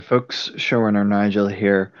folks, showrunner Nigel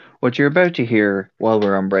here. What you're about to hear while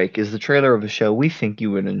we're on break is the trailer of a show we think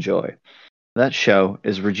you would enjoy. That show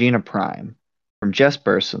is Regina Prime, from Jess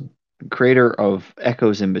Berson, creator of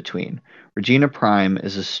Echoes in Between. Regina Prime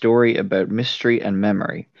is a story about mystery and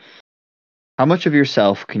memory. How much of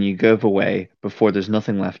yourself can you give away before there's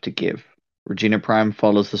nothing left to give? Regina Prime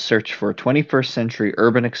follows the search for a 21st century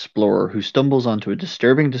urban explorer who stumbles onto a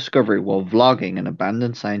disturbing discovery while vlogging an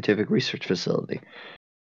abandoned scientific research facility.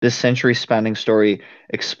 This century spanning story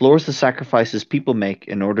explores the sacrifices people make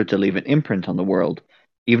in order to leave an imprint on the world,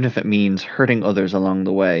 even if it means hurting others along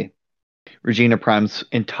the way. Regina Prime's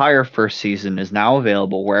entire first season is now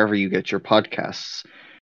available wherever you get your podcasts,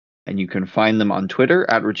 and you can find them on Twitter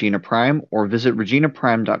at Regina Prime or visit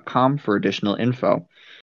reginaprime.com for additional info.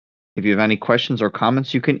 If you have any questions or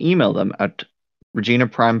comments, you can email them at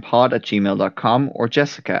reginaprimepod@gmail.com or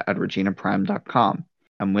jessica@reginaprime.com.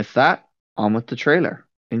 And with that, on with the trailer.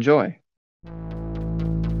 Enjoy.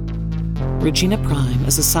 Regina Prime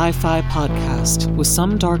is a sci-fi podcast with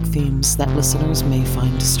some dark themes that listeners may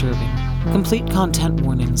find disturbing. Complete content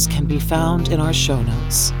warnings can be found in our show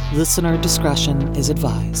notes. Listener discretion is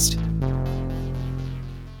advised.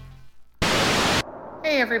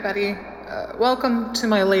 Hey everybody, welcome to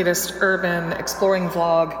my latest urban exploring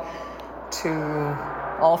vlog. To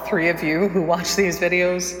all three of you who watch these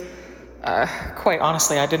videos. Quite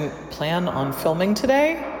honestly, I didn't plan on filming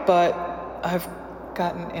today, but I've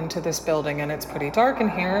gotten into this building and it's pretty dark in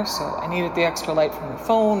here, so I needed the extra light from my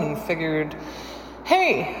phone and figured,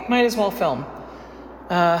 hey, might as well film.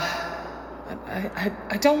 I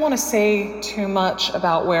don't want to say too much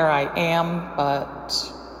about where I am, but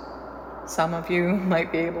some of you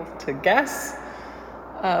might be able to guess.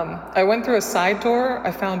 I went through a side door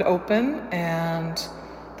I found open, and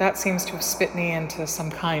that seems to have spit me into some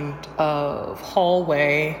kind of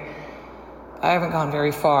hallway. I haven't gone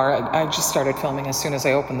very far. I just started filming as soon as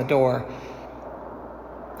I opened the door.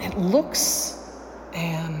 It looks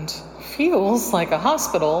and feels like a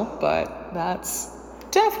hospital, but that's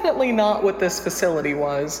definitely not what this facility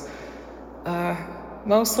was.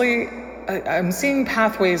 Mostly, I'm seeing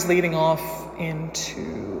pathways leading off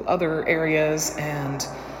into other areas, and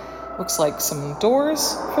looks like some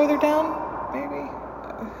doors further down, maybe?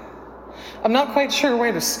 I'm not quite sure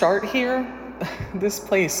where to start here. This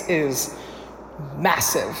place is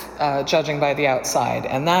massive, judging by the outside,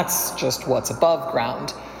 and that's just what's above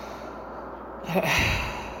ground.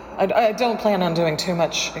 I don't plan on doing too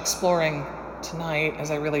much exploring tonight, as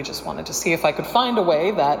I really just wanted to see if I could find a way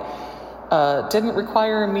that didn't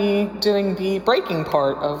require me doing the breaking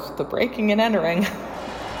part of the breaking and entering.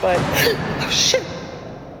 But, oh shit!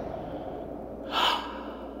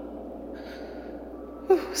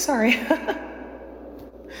 Ooh, sorry.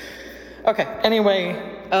 Okay, anyway,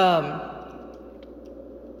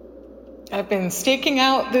 I've been staking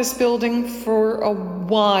out this building for a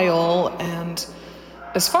while, and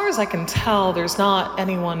as far as I can tell, there's not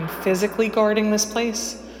anyone physically guarding this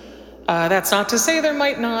place. That's not to say there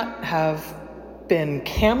might not have been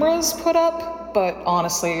cameras put up, but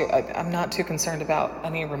honestly, I'm not too concerned about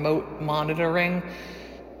any remote monitoring.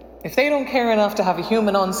 If they don't care enough to have a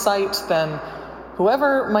human on site, then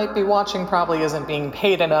whoever might be watching probably isn't being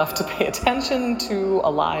paid enough to pay attention to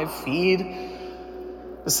a live feed.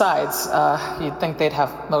 Besides, you'd think they'd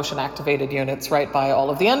have motion-activated units right by all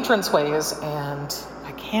of the entranceways, and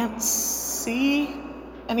I can't see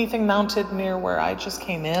anything mounted near where I just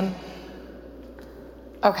came in.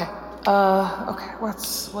 Okay,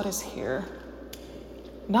 what is here?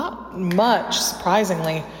 Not much,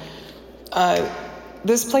 surprisingly.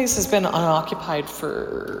 This place has been unoccupied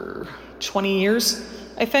for 20 years,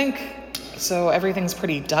 I think. So everything's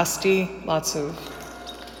pretty dusty, lots of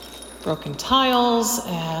broken tiles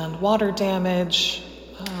and water damage.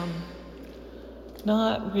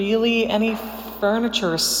 Not really any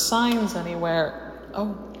furniture or signs anywhere.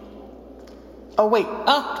 Oh wait,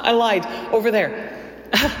 I lied, over there.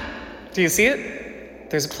 Do you see it?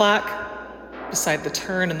 There's a plaque beside the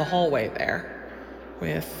turn in the hallway there,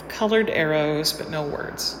 with colored arrows but no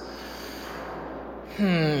words.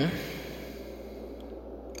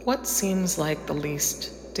 What seems like the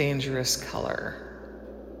least dangerous color?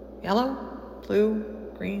 Yellow? Blue?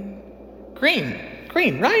 Green? Green,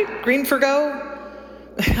 right? Green for go?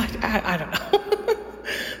 I don't know.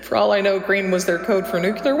 For all I know, green was their code for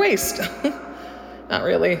nuclear waste. Not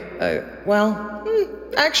really.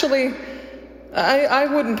 Actually, I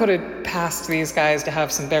wouldn't put it past these guys to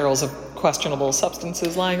have some barrels of questionable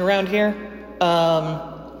substances lying around here.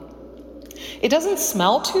 It doesn't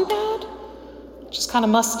smell too bad, just kind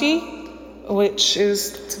of musty, which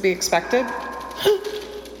is to be expected.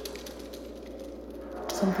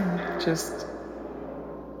 Something just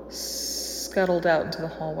scuttled out into the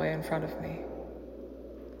hallway in front of me.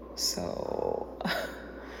 So,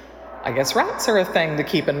 I guess rats are a thing to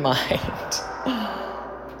keep in mind.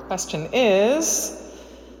 Question is,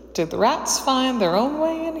 did the rats find their own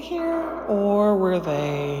way in here, or were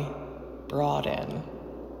they brought in?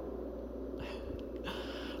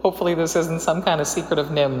 Hopefully this isn't some kind of Secret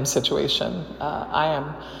of Nim situation. I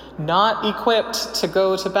am not equipped to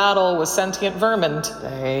go to battle with sentient vermin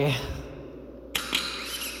today.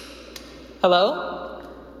 Hello?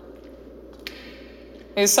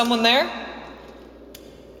 Is someone there?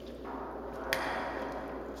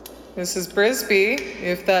 This is Brisby.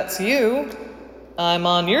 If that's you, I'm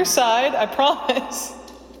on your side, I promise.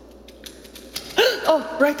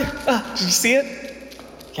 Oh, right there. Did you see it?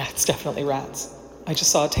 Yeah, it's definitely rats. I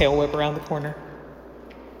just saw a tail whip around the corner.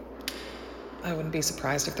 I wouldn't be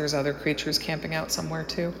surprised if there's other creatures camping out somewhere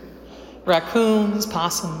too. Raccoons,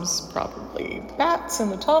 possums, probably bats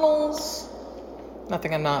in the tunnels.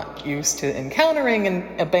 Nothing I'm not used to encountering in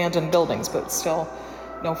abandoned buildings, but still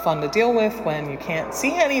no fun to deal with when you can't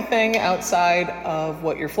see anything outside of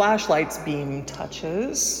what your flashlight's beam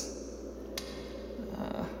touches.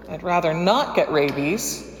 I'd rather not get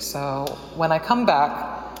rabies, so when I come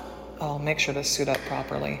back, I'll make sure to suit up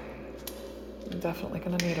properly. I'm definitely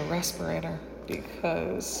going to need a respirator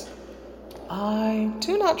because I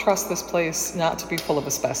do not trust this place not to be full of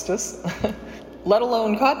asbestos, let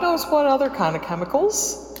alone God knows what other kind of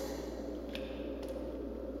chemicals.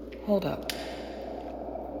 Hold up.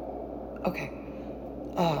 Okay.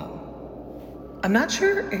 I'm not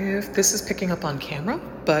sure if this is picking up on camera,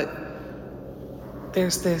 but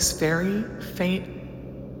there's this very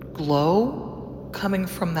faint glow coming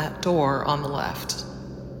from that door on the left.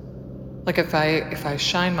 Like if I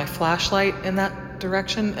shine my flashlight in that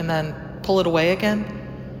direction and then pull it away again,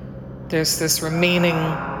 there's this remaining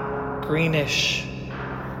greenish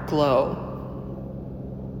glow.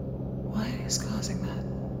 What is causing that?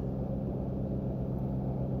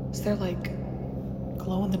 Is there like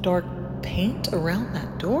glow-in-the-dark paint around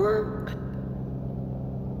that door?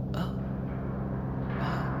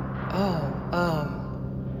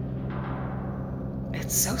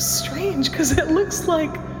 It's so strange because it looks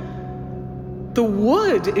like the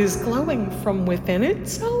wood is glowing from within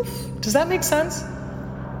itself. Does that make sense?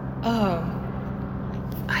 I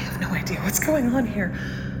have no idea what's going on here.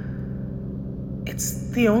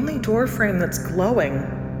 It's the only door frame that's glowing,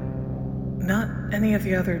 not any of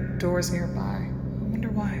the other doors nearby. I wonder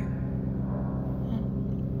why.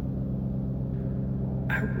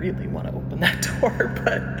 I really want to open that door,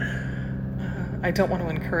 but I don't want to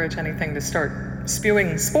encourage anything to start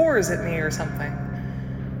spewing spores at me or something.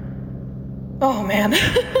 Oh, man.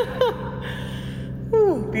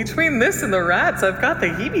 Ooh, between this and the rats, I've got the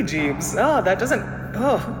heebie-jeebs. That doesn't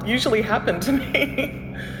usually happen to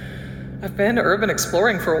me. I've been urban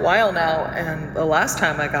exploring for a while now, and the last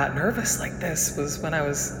time I got nervous like this was when I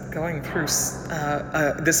was going through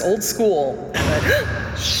this old school.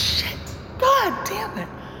 And shit! God damn it!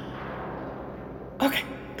 Okay,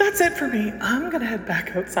 that's it for me. I'm gonna head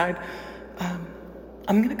back outside.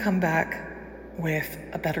 I'm gonna come back with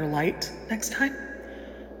a better light next time.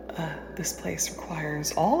 This place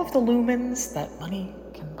requires all of the lumens that money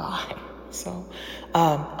can buy. So,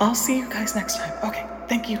 I'll see you guys next time. Okay,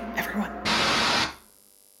 thank you, everyone.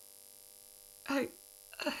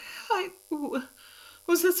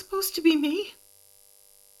 Was that supposed to be me?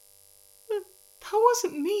 That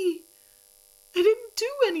wasn't me. I didn't do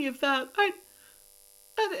any of that. I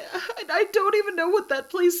don't even know what that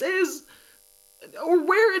place is. Or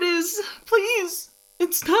where it is. Please.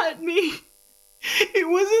 It's not me. It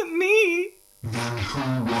wasn't me. Then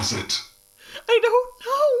who was it? I don't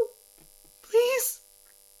know. Please.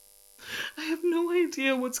 I have no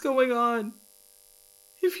idea what's going on.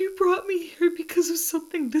 If you brought me here because of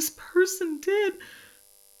something this person did,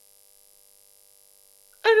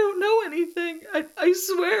 I don't know anything. I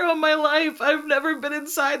swear on my life I've never been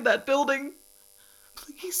inside that building.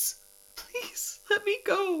 Please, let me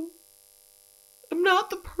go. I'm not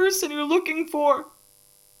the person you're looking for.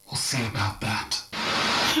 We'll see about that.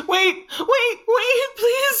 Wait,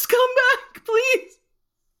 please come back, please.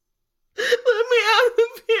 Let me out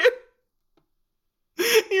of here.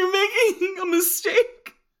 You're making a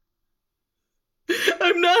mistake.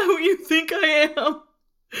 I'm not who you think I am.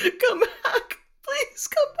 Come back. Please,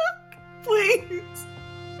 come back. Please.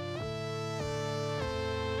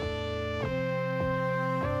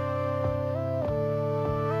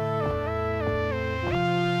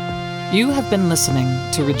 You have been listening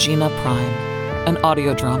to Regina Prime, an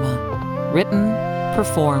audio drama, written,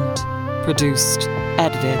 performed, produced,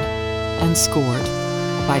 edited, and scored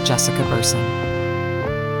by Jessica Burson.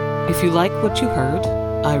 If you like what you heard,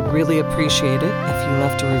 I really appreciate it if you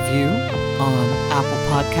left a review on Apple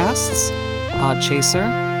Podcasts, Podchaser,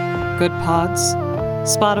 Good Pods,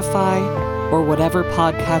 Spotify, or whatever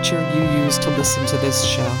podcatcher you use to listen to this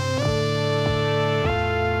show.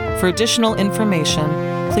 For additional information,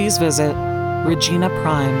 please visit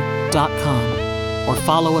reginaprime.com or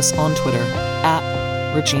follow us on Twitter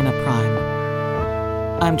 @ReginaPrime.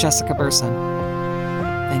 I'm Jessica Burson.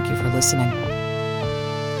 Thank you for listening.